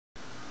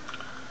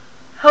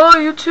Hello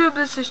YouTube,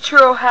 this is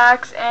Churro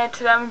Hacks, and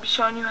today I'm going to be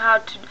showing you how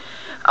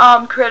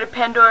to create a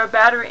Pandora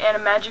battery and a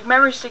magic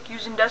memory stick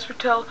using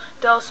Despertar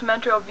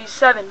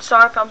V7.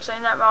 Sorry if I'm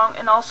saying that wrong,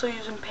 and also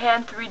using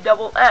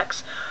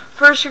Pan3XX.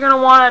 First, you're going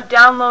to want to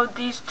download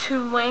these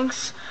two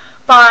links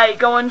by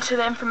going to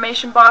the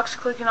information box,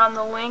 clicking on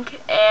the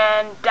link,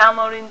 and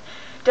downloading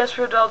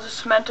Despertar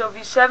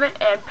V7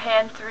 and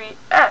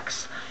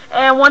Pan3X.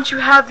 And once you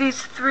have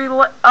these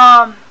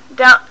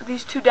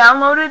these two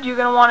downloaded, you're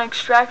going to want to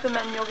extract them,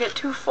 and you'll get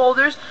two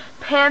folders,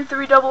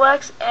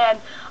 Pan3XX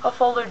and a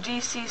folder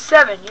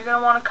DC7. You're going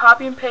to want to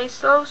copy and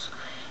paste those,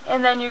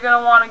 and then you're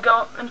going to want to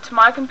go into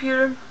My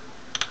Computer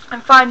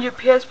and find your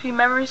PSP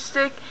memory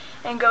stick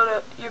and go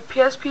to your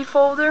PSP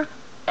folder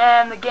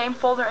and the game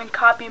folder and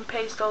copy and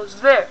paste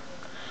those there.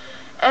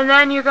 And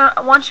then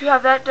once you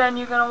have that done,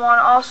 you're going to want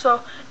to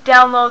also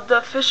download the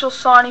official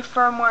Sony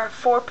Firmware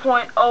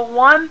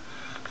 4.01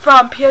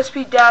 from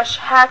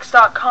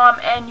psp-hacks.com,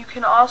 and you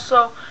can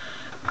also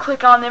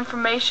click on the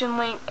information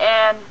link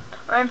or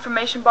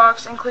information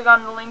box and click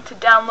on the link to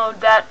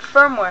download that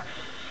firmware.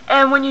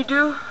 And when you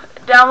do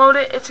download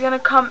it, it's going to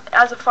come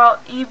as a file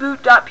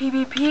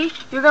eboot.ppp.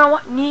 You're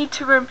going to need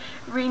to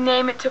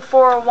rename it to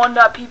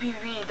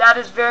 401.ppp. That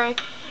is very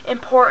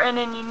important,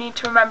 and you need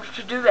to remember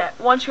to do that.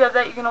 Once you have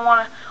that, you're going to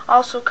want to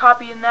also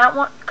copy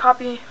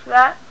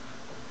that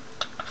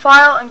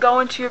file and go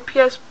into your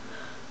PSP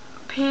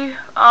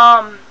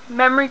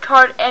memory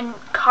card and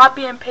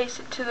copy and paste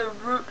it to the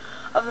root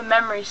of the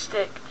memory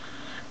stick.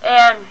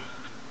 And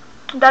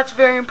that's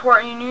very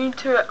important. You need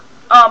to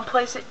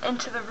place it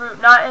into the root,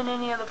 not in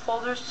any of the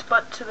folders,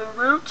 but to the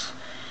roots.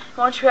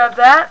 Once you have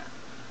that,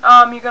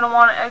 you're going to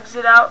want to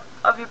exit out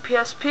of your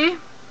PSP.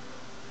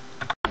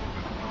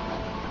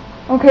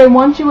 Okay,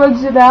 once you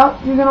exit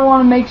out, you're going to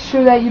want to make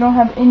sure that you don't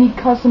have any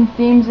custom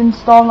themes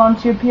installed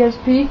onto your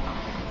PSP.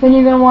 Then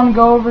you're going to want to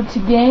go over to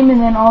Game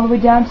and then all the way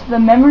down to the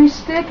memory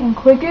stick and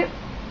click it.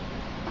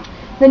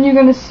 Then you're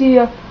going to see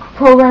a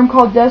program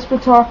called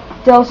Despertar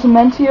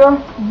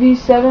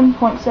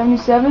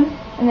V7.77,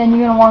 and then you're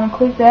going to want to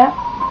click that.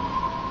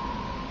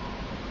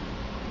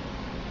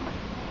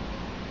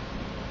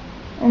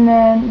 And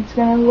then it's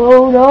going to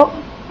load up.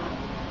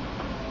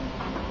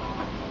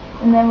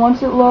 And then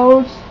once it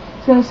loads,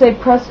 it's going to say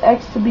press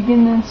X to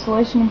begin the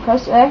installation, and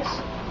press X.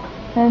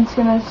 And it's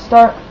going to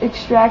start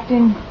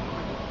extracting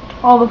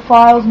all the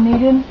files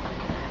needed,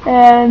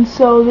 and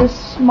so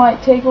this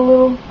might take a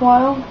little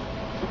while.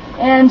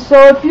 And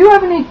so if you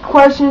have any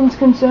questions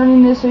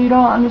concerning this, or you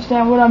don't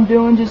understand what I'm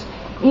doing, just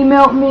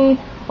email me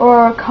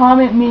or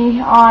comment me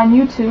on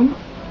YouTube.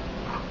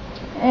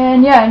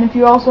 And yeah, and if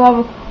you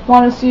also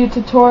want to see a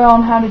tutorial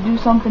on how to do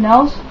something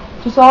else,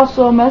 just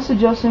also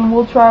message us and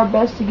we'll try our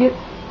best to get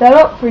that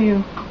up for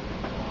you.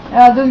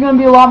 There's going to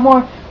be a lot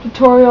more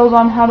tutorials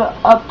on how to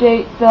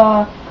update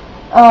the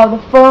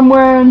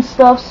firmware and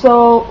stuff,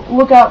 so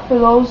look out for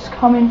those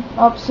coming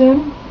up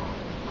soon.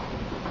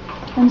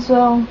 And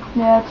so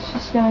yeah, it's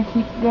just gonna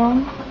keep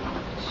going,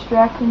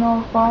 extracting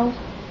all the files.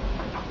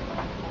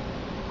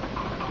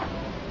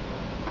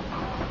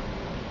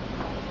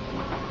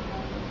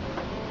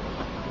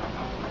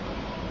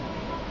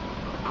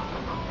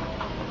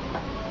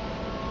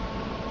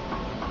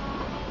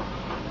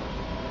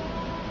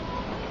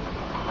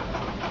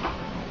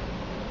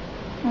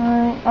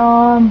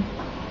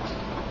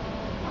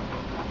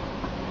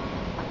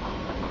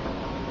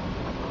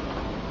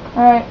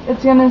 Alright,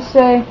 it's gonna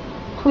say,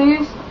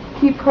 please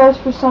keep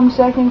pressed for some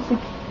seconds the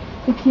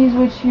keys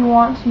which you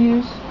want to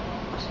use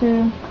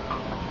to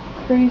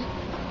freeze.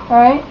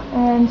 Alright,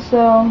 and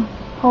so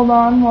hold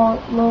on while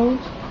it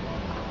loads.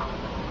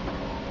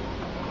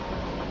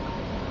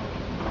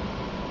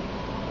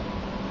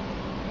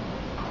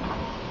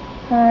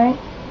 Alright,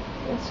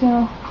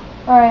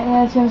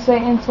 and it's gonna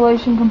say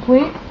installation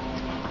complete.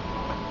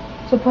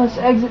 So press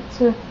X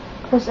to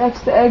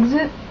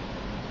exit.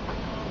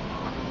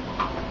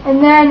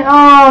 And then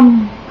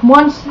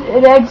once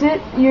it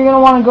exits, you're going to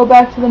want to go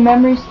back to the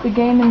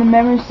game in the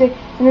memory stick,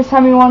 and this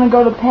time you want to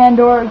go to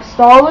Pandora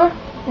installer,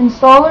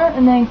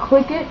 and then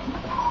click it.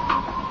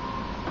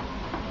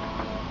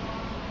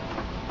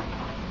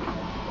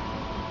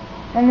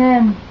 And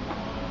then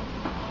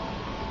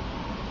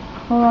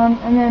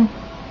and then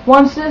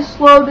once this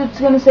loads, it's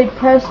going to say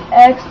press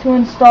X to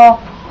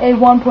install a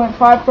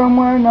 1.5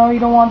 firmware. No, you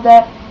don't want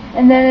that.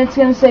 And then it's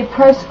going to say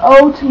press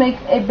O to make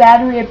a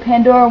battery, a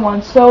Pandora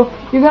one. So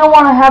you're going to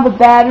want to have a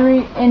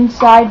battery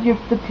inside the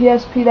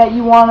PSP that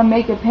you want to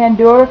make a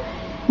Pandora.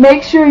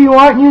 Make sure you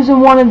aren't using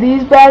one of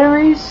these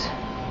batteries,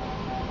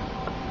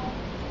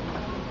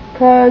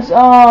 because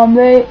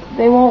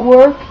they won't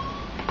work.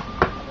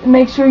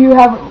 Make sure you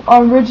have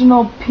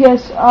original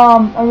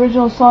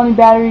original Sony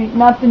battery,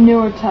 not the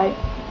newer type.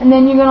 And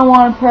then you're going to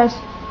want to press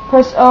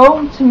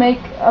O to make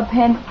a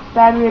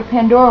battery of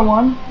Pandora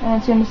one, and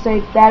it's going to say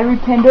battery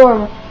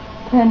Pandorized.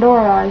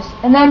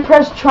 And then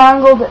press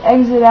triangle to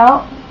exit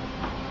out,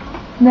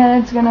 and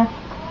then it's going to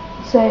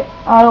say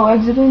auto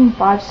exit in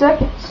 5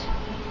 seconds.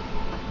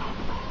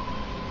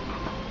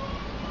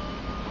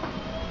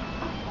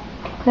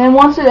 Then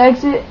once it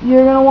exits,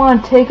 you're going to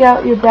want to take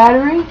out your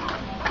battery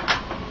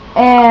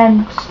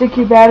and stick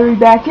your battery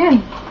back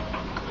in.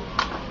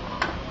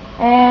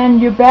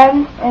 And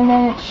then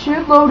it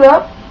should load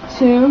up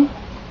to,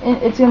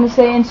 it's going to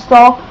say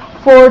install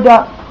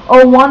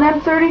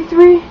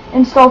 4.01M33,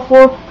 install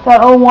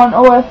 4.01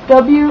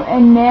 OFW,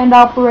 and NAND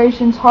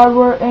operations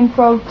hardware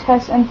info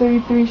test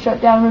M33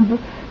 shutdown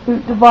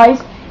reboot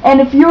device. And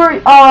if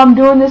you're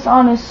doing this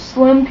on a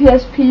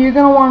slimPSP, you're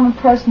going to want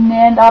to press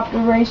NAND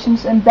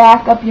operations and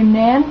back up your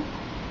NAND.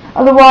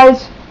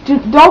 Otherwise,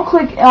 don't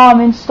click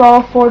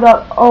install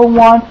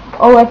 4.01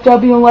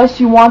 OFW unless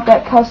you want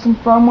that custom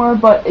firmware.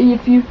 But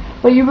you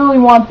really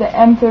want the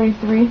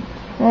M33, and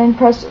then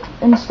press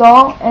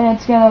install, and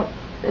it's gonna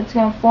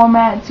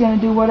format. It's gonna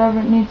do whatever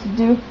it needs to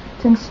do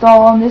to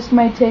install. And this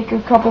may take a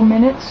couple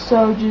minutes,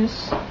 so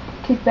just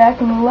kick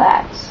back and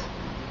relax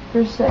for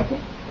a second.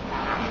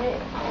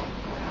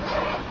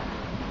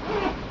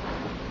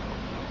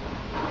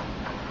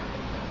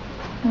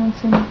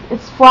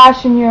 It's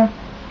flashing your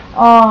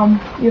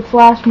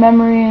flash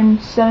memory and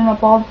setting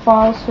up all the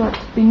files for it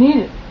to be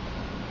needed.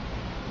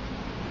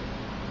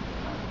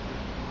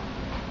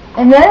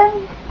 And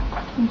then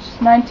it's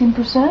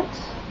 19%.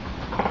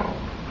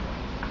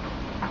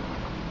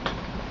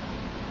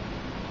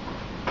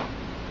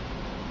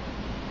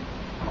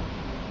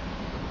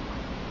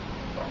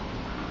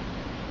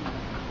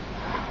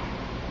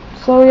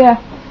 So yeah,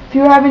 if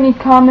you have any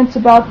comments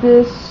about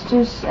this,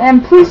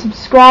 and please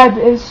subscribe.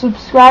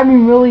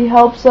 Subscribing really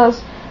helps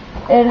us.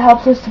 It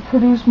helps us to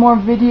produce more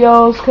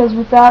videos, because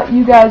without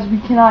you guys we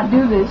cannot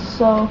do this.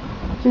 So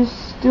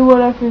just do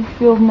whatever you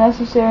feel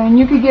necessary. And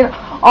you could get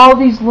all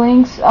these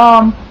links,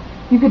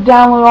 you could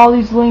download all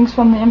these links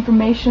from the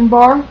information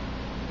bar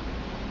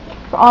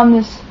on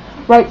this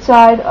right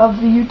side of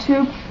the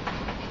YouTube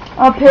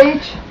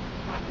page.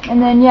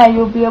 And then yeah,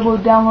 you'll be able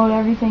to download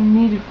everything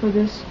needed for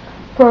this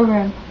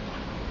program.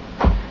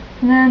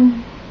 And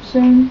then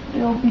soon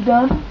it'll be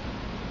done.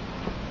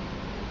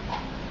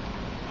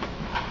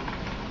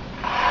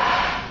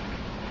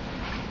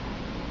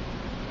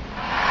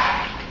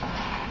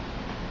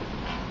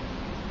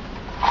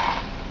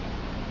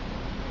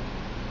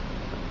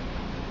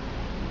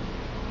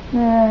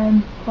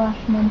 And flash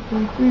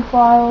M33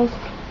 files,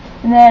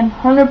 and then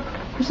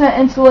 100%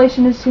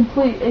 installation is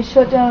complete. A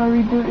shutdown or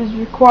reboot is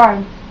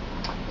required.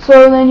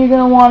 So then you're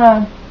going to want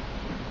to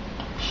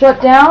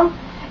shut down,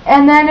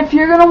 and then if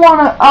you're going to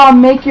want to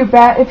make your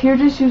if you're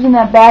just using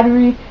that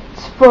battery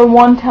for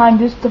one time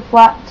just to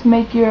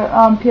make your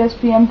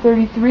PSP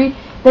M33,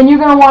 then you're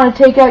going to want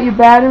to take out your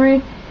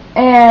battery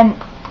and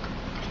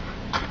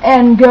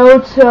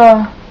go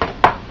to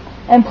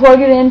and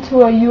plug it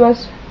into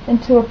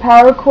a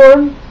power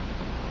cord.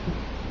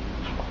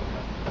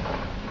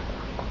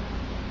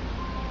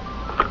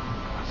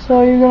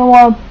 So you're going to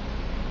want to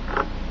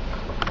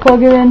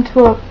plug it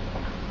into a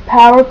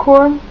power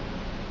cord,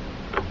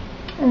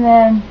 and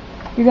then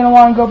you're going to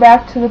want to go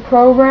back to the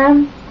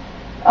program,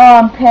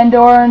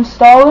 Pandora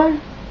installer,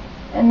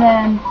 and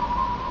then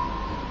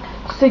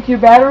stick your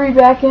battery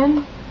back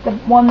in, the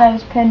one that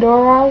is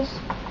Pandorized,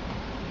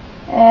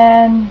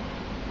 and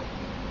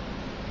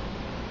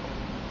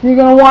you're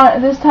going to want,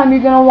 this time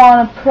you're going to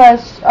want to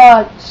press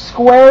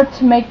square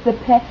to make the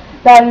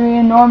battery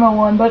a normal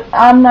one, but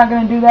I'm not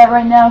going to do that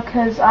right now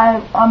because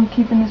I'm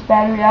keeping this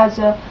battery as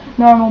a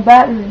normal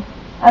battery,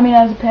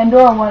 as a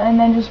Pandora one. And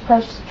then just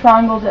press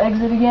triangle to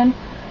exit again,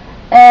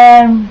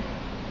 and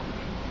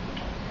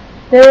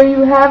there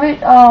you have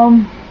it.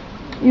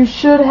 You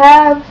should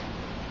have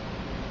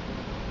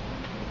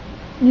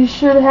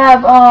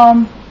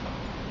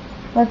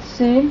let's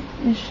see,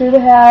 you should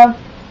have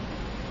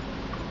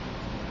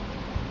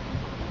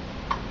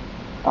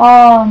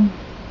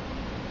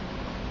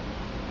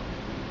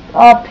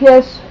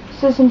PS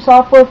System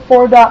Software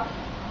 4.01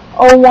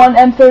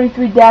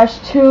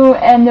 M33-2,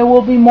 and there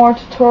will be more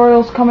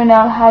tutorials coming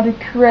out how to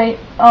create,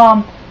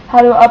 how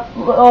to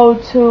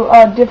upload to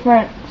a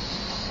different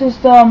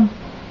system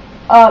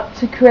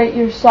to create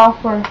your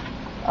software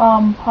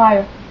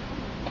higher.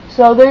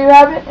 So there you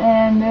have it,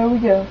 and there we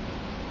go.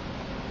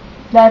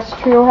 That's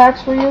Trio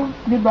Hacks for you.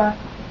 Goodbye.